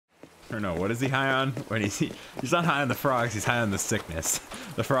Or no, what is he high on? When he's not high on the frogs, he's high on the sickness.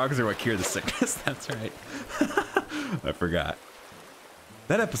 The frogs are what cure the sickness. That's right. I forgot.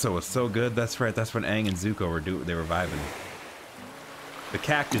 That episode was so good. That's right. That's when Aang and Zuko were vibing. The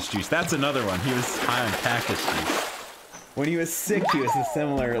cactus juice. That's another one. He was high on cactus juice. When he was sick, he was a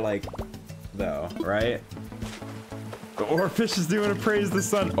similar, like, though, right? The oarfish is doing a praise the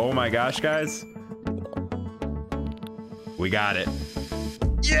sun. Oh my gosh, guys. We got it.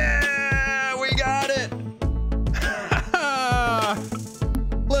 Yeah, we got it.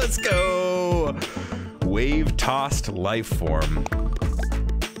 Let's go. Wave tossed life form.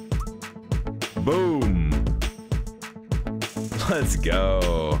 Boom. Let's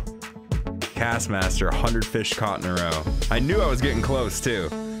go. Castmaster, 100 fish caught in a row. I knew I was getting close too.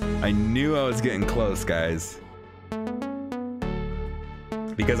 I knew I was getting close, guys.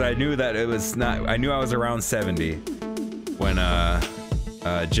 Because I knew that it was not, I knew I was around 70 when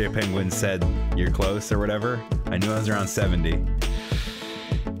J Penguin said you're close or whatever. I knew I was around 70.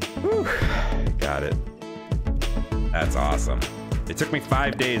 Whew. Got it. That's awesome. It took me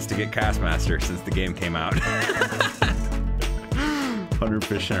 5 days to get Castmaster since the game came out. 100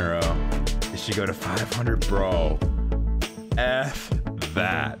 fish in a row. It should go to 500, bro. F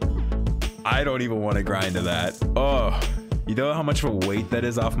that. I don't even want to grind to that. Oh, you know how much of a weight that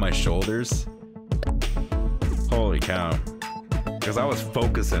is off my shoulders? Holy cow. Because I was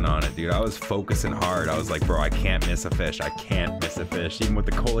focusing on it, dude. I was focusing hard. I was like, bro, I can't miss a fish. I can't miss a fish. Even with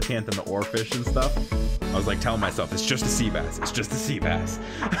the coelacanth and the oarfish and stuff, I was like telling myself, it's just a sea bass. It's just a sea bass.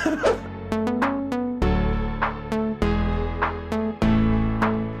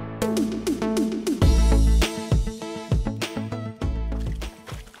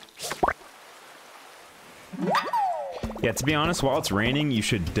 Yeah, to be honest, while it's raining, you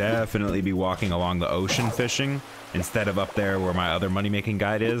should definitely be walking along the ocean fishing instead of up there where my other money-making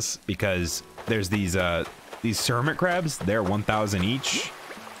guide is, because there's these hermit crabs. They're 1,000 each.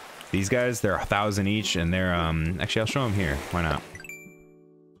 These guys, they're 1,000 each, and they're actually, I'll show them here. Why not?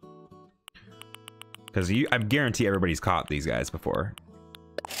 Because I guarantee everybody's caught these guys before.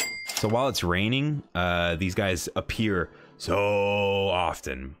 So while it's raining, these guys appear so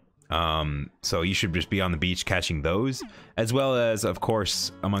often. So you should just be on the beach catching those, as well as, of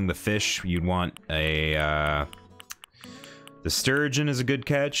course, among the fish, you'd want a, the sturgeon is a good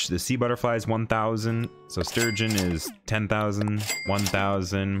catch. The sea butterfly is 1,000. So sturgeon is 10,000,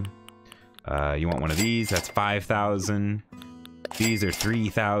 1,000. You want one of these, that's 5,000. These are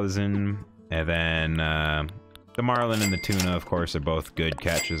 3,000. And then, the marlin and the tuna, of course, are both good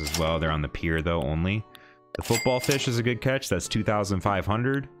catches as well. They're on the pier though, only. The football fish is a good catch. That's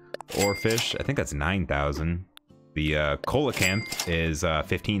 2,500. Or fish, I think that's 9,000. The coelacanth is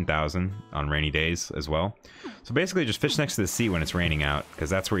 15,000 on rainy days as well. So basically just fish next to the sea when it's raining out, because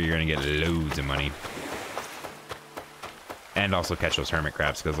that's where you're gonna get loads of money. And also catch those hermit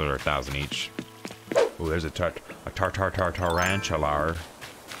crabs, because those are 1,000 each. Oh, there's a tarantula.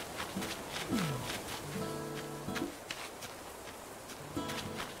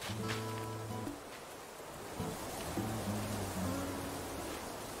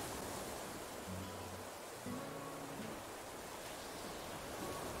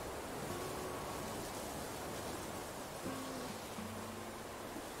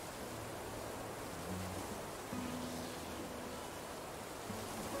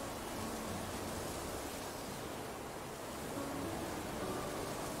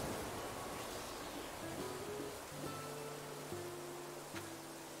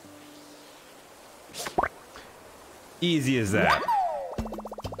 Easy as that.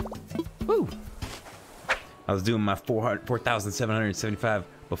 Woo! I was doing my 4,775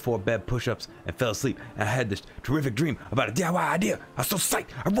 before bed push-ups and fell asleep. And I had this terrific dream about a DIY idea. I was so psyched.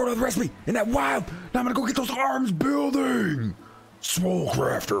 I wrote out the recipe in that wild. Now I'm gonna go get those arms building. Swole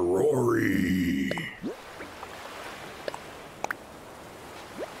Crafter Rory.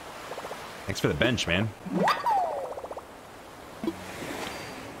 Thanks for the bench, man.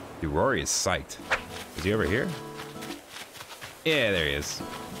 Dude, Rory is psyched. Is he over here? Yeah, there he is.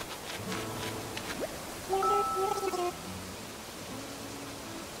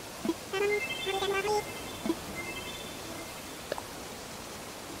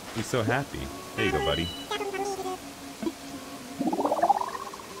 He's so happy. There you go, buddy.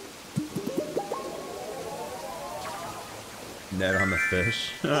 Net on the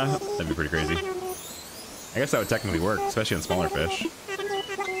fish. That'd be pretty crazy. I guess that would technically work, especially on smaller fish.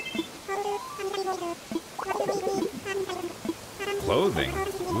 Clothing.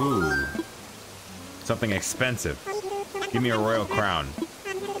 Ooh. Something expensive. Give me a royal crown.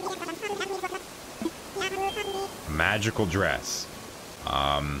 A magical dress.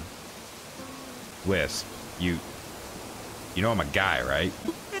 Wisp, you know I'm a guy, right?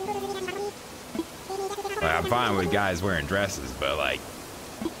 Like, I'm fine with guys wearing dresses, but like,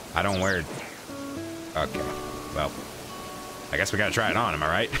 I don't wear... Okay, well, I guess we gotta try it on, am I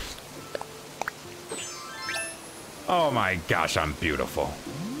right? Oh my gosh, I'm beautiful.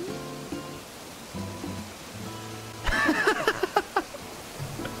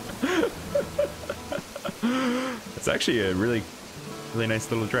 It's actually a really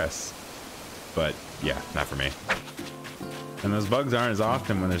nice little dress. But yeah, not for me. And those bugs aren't as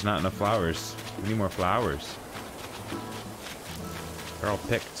often when there's not enough flowers. We need more flowers. They're all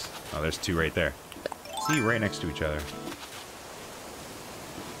picked. Oh, there's two right there. See, right next to each other.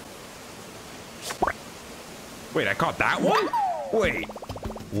 Wait, I caught that one? Wait,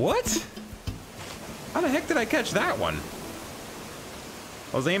 what? How the heck did I catch that one?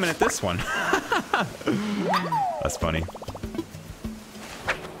 I was aiming at this one. That's funny.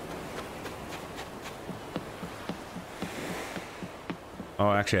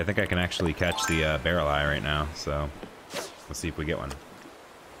 Oh, actually, I think I can actually catch the barrel eye right now, so let's see if we get one.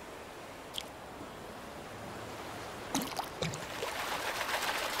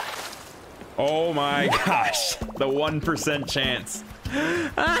 Oh my gosh, the 1% chance.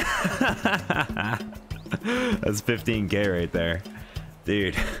 That's 15K right there.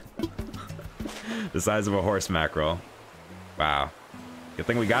 Dude. The size of a horse mackerel. Wow. Good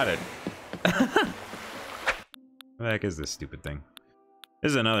thing we got it. What the heck is this stupid thing?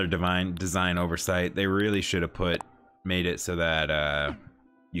 This is another design oversight. They really should have made it so that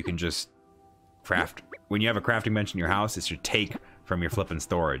you can just craft. When you have a crafting bench in your house, it should take from your flipping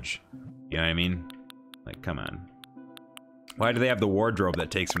storage. You know what I mean? Like, come on. Why do they have the wardrobe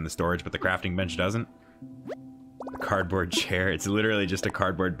that takes from the storage, but the crafting bench doesn't? The cardboard chair. It's literally just a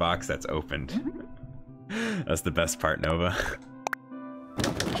cardboard box that's opened. That's the best part, Nova.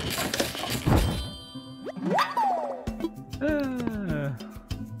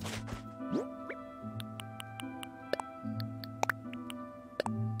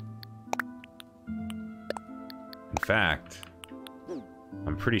 In fact,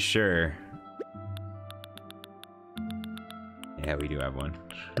 I'm pretty sure. Yeah, we do have one.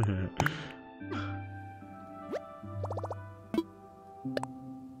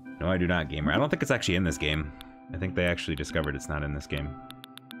 No, I do not, gamer. I don't think it's actually in this game. I think they actually discovered it's not in this game.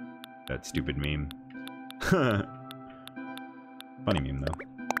 That stupid meme. Funny meme, though.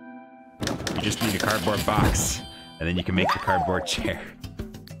 You just need a cardboard box, and then you can make the cardboard chair.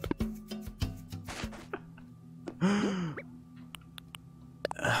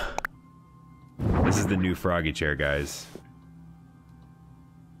 This is the new froggy chair, guys.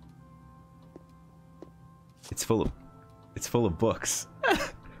 It's full of books.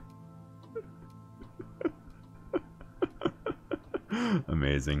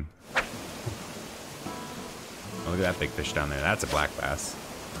 Amazing. Oh, look at that big fish down there. That's a black bass.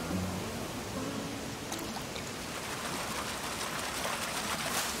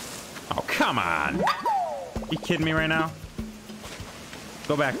 Oh, come on. You kidding me right now?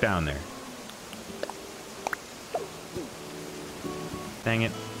 Go back down there. Dang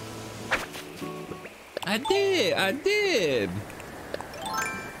it. I did.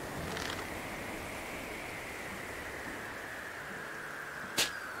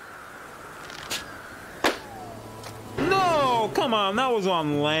 No, come on, that was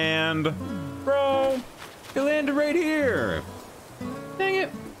on land. Bro, it landed right here. Dang it.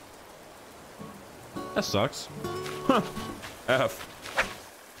 That sucks. Huh. F.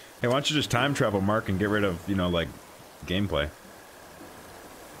 Hey, why don't you just time travel, Mark, and get rid of, you know, like, gameplay.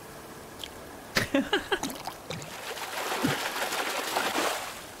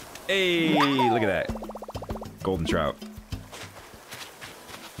 Hey, look at that. Golden trout.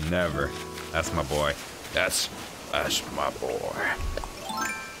 Never. That's my boy. That's my boy.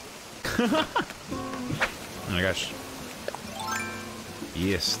 Oh my gosh.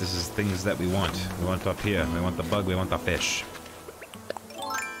 Yes, this is things that we want. We want up here. We want the bug. We want the fish.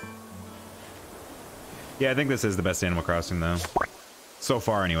 Yeah, I think this is the best Animal Crossing, though. So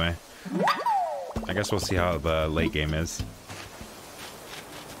far, anyway. I guess we'll see how the late game is.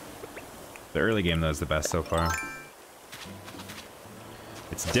 The early game, though, is the best so far.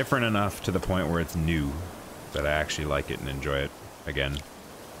 It's different enough to the point where it's new that I actually like it and enjoy it again.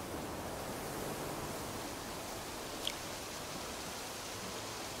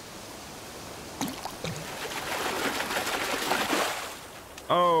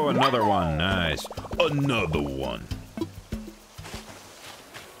 Oh, another one. Nice. Another one.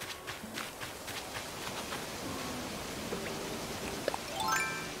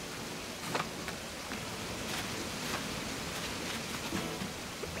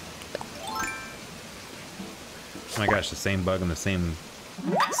 my gosh, the same bug and the same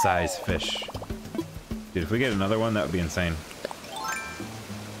size fish. Dude, if we get another one, that would be insane.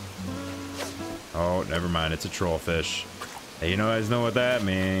 Oh, never mind. It's a troll fish. Hey, you guys know what that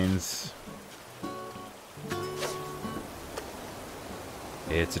means.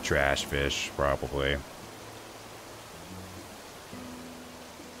 It's a trash fish, probably.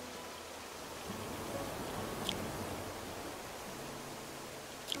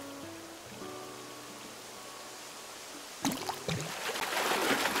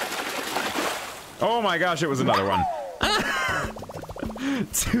 Oh my gosh, it was another one.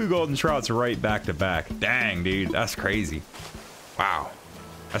 2 golden trouts right back to back. Dang, dude, that's crazy. Wow.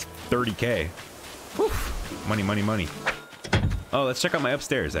 That's 30K. Whew. Money, money, money. Oh, let's check out my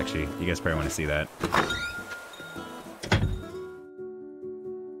upstairs, actually. You guys probably want to see that.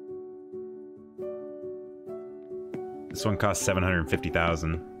 This one costs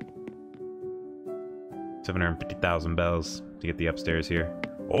 750,000. 750,000 bells to get the upstairs here.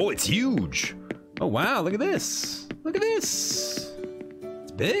 Oh, it's huge. Oh, wow, look at this. Look at this.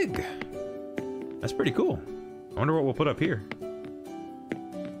 It's big. That's pretty cool. I wonder what we'll put up here.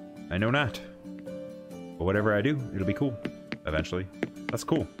 I know not. But whatever I do, it'll be cool. Eventually. That's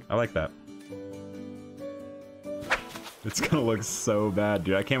cool. I like that. It's gonna look so bad,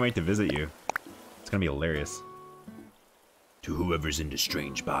 dude. I can't wait to visit you. It's gonna be hilarious. To whoever's into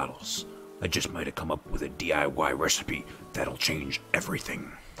strange bottles, I just might have come up with a DIY recipe that'll change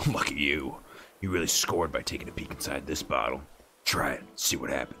everything. Look at you. You really scored by taking a peek inside this bottle. Try it, see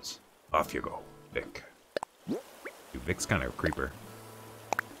what happens. Off you go, Vic. Dude, Vic's kind of a creeper.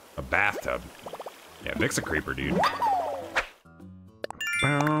 A bathtub. Yeah, Vic's a creeper, dude.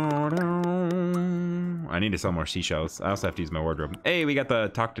 I need to sell more seashells. I also have to use my wardrobe. Hey, we got the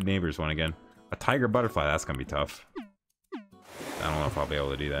talk to neighbors one again. A tiger butterfly, that's gonna be tough. I don't know if I'll be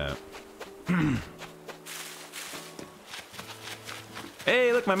able to do that.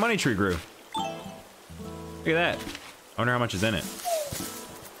 Hey, look, my money tree grew. Look at that. I wonder how much is in it.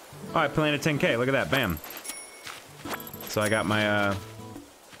 Oh, I planted 10K. Look at that. Bam. So I got my,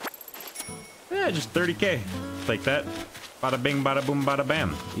 yeah, just 30K. Like that. Bada bing, bada boom, bada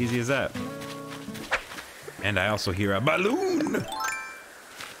bam. Easy as that. And I also hear a balloon.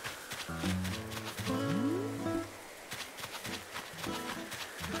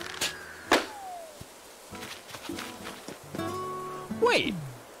 Wait.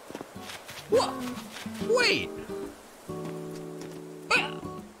 What? Wait.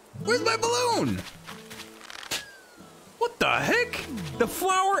 Where's my balloon? What the heck? The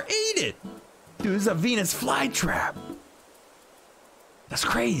flower ate it. Dude, this is a Venus flytrap. That's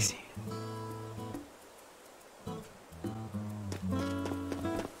crazy.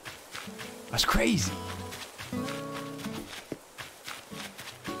 That's crazy.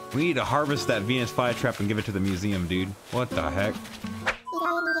 We need to harvest that Venus flytrap and give it to the museum, dude. What the heck?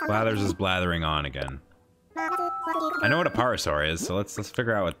 Blathers is blathering on again. I know what a parasaur is, so let's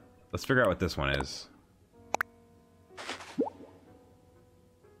figure out what this one is.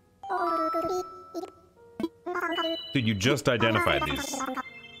 Dude, you just identified these.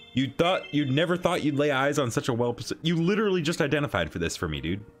 You never thought you'd lay eyes on such a you literally just identified for this for me,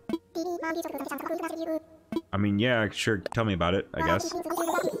 dude. I mean, yeah, sure, tell me about it, I guess.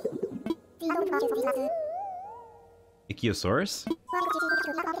 Ichthyosaurus?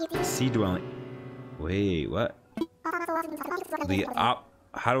 Sea dwelling. Wait, what? The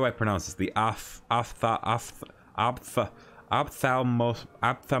how do I pronounce this? The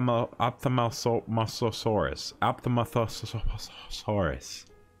ophthalmosaurus.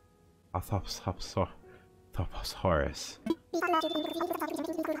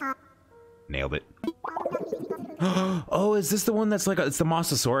 Nailed it. Oh, is this the one that's like it's the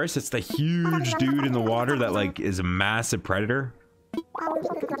Mosasaurus? It's the huge dude in the water that like is a massive predator.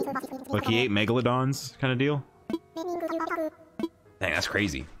 Like he ate megalodons kind of deal. Dang, that's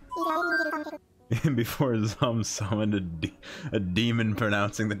crazy. Before Zum summoned a demon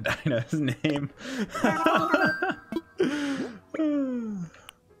pronouncing the dino's name.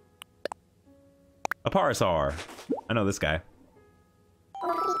 A parasaur. I know this guy.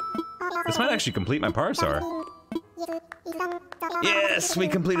 This might actually complete my parasaur. Yes, we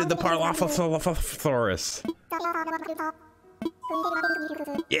completed the Parlophosaurus.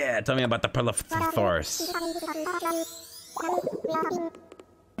 Yeah, tell me about the Parlophosaurus.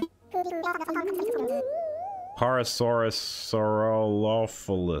 Parasaurus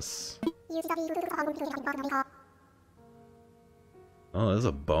saurolophilus. Oh, there's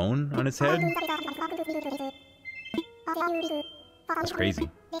a bone on its head? That's crazy.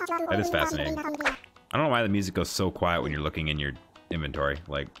 That is fascinating. I don't know why the music goes so quiet when you're looking in your inventory.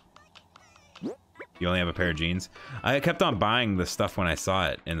 Like, You only have a pair of jeans? I kept on buying the stuff when I saw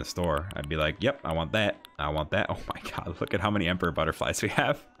it in the store. I'd be like, yep, I want that. I want that. Oh my god, look at how many Emperor butterflies we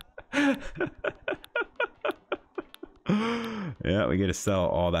have. Yeah, we get to sell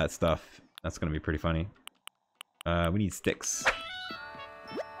all that stuff. That's gonna be pretty funny. We need sticks.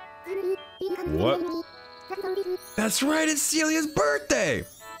 What? That's right, it's Celia's birthday!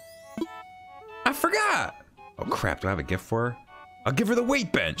 I forgot! Oh crap, do I have a gift for her? I'll give her the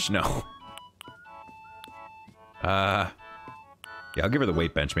weight bench! No. Yeah, I'll give her the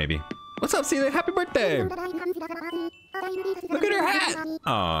weight bench, maybe. What's up, Celia? Happy birthday! Look at her hat!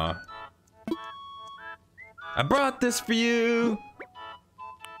 Aw. I brought this for you!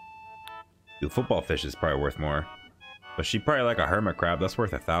 Dude, football fish is probably worth more. But she probably like a hermit crab. That's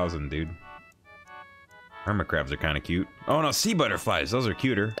worth 1,000, dude. Hermit crabs are kind of cute. Oh no, sea butterflies. Those are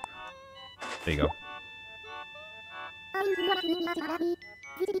cuter. There you go.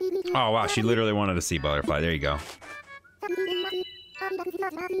 Oh wow, she literally wanted a sea butterfly. There you go.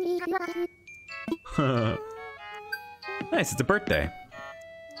 Nice, it's a birthday.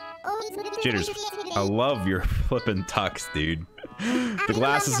 Jitters, I love your flippin' tux, dude. The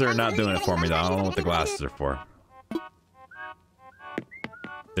glasses are not doing it for me though. I don't know what the glasses are for.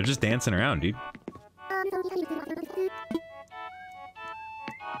 They're just dancing around, dude.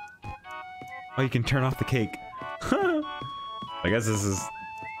 Oh, you can turn off the cake. I guess this is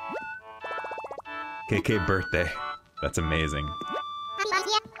KK birthday. That's amazing.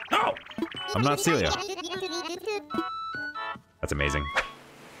 Oh! I'm not Celia. That's amazing.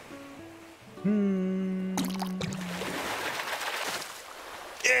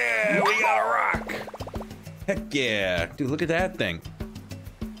 Yeah, we got a rock! Heck yeah! Dude, look at that thing.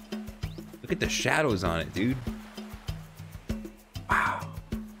 Look at the shadows on it, dude. Wow.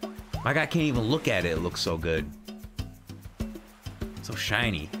 My guy can't even look at it. It looks so good. So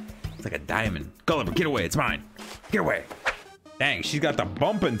shiny. It's like a diamond. Gulliver, get away. It's mine. Get away. Dang, she's got the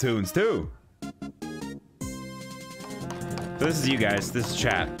bumping tunes, too. So this is you guys. This is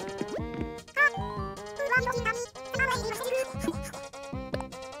chat.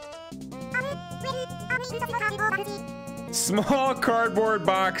 Small cardboard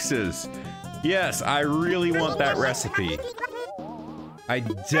boxes. Yes, I really want that recipe. I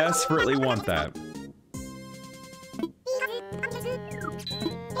desperately want that.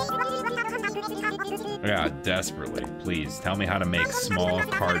 Yeah, desperately. Please, tell me how to make small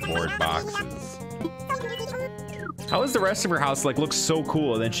cardboard boxes. How is the rest of her house like looks so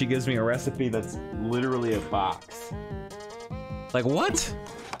cool and then she gives me a recipe that's literally a box? Like what?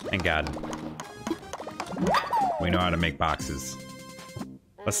 Thank God. We know how to make boxes.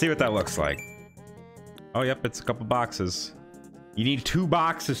 Let's see what that looks like. Oh, yep, it's a couple boxes. You need 2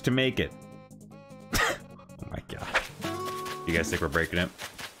 boxes to make it. Oh my God. You guys think we're breaking it?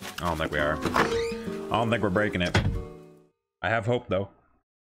 I don't think we are. I don't think we're breaking it. I have hope, though.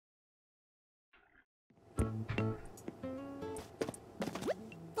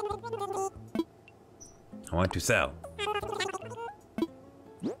 I want to sell.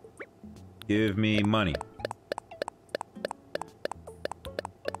 Give me money.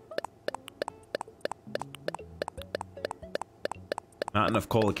 Not enough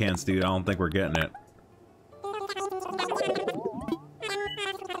cola cans, dude. I don't think we're getting it.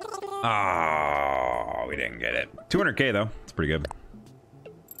 Oh, we didn't get it. 200K though. It's pretty good.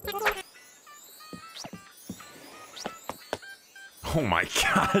 Oh my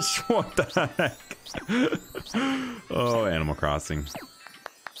gosh, what the heck? Oh, Animal Crossing.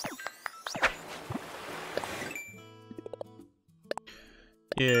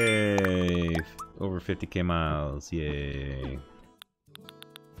 Yay. Over 50K miles. Yay.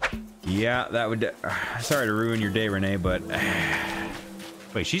 Yeah, that would... sorry to ruin your day, Renee, but...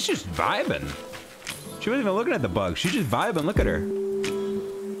 Wait, she's just vibing. She wasn't even looking at the bug. She's just vibing. Look at her.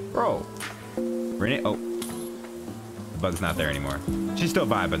 Bro. Renee... Oh. The bug's not there anymore. She's still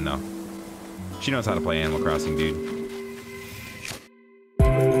vibing, though. She knows how to play Animal Crossing, dude.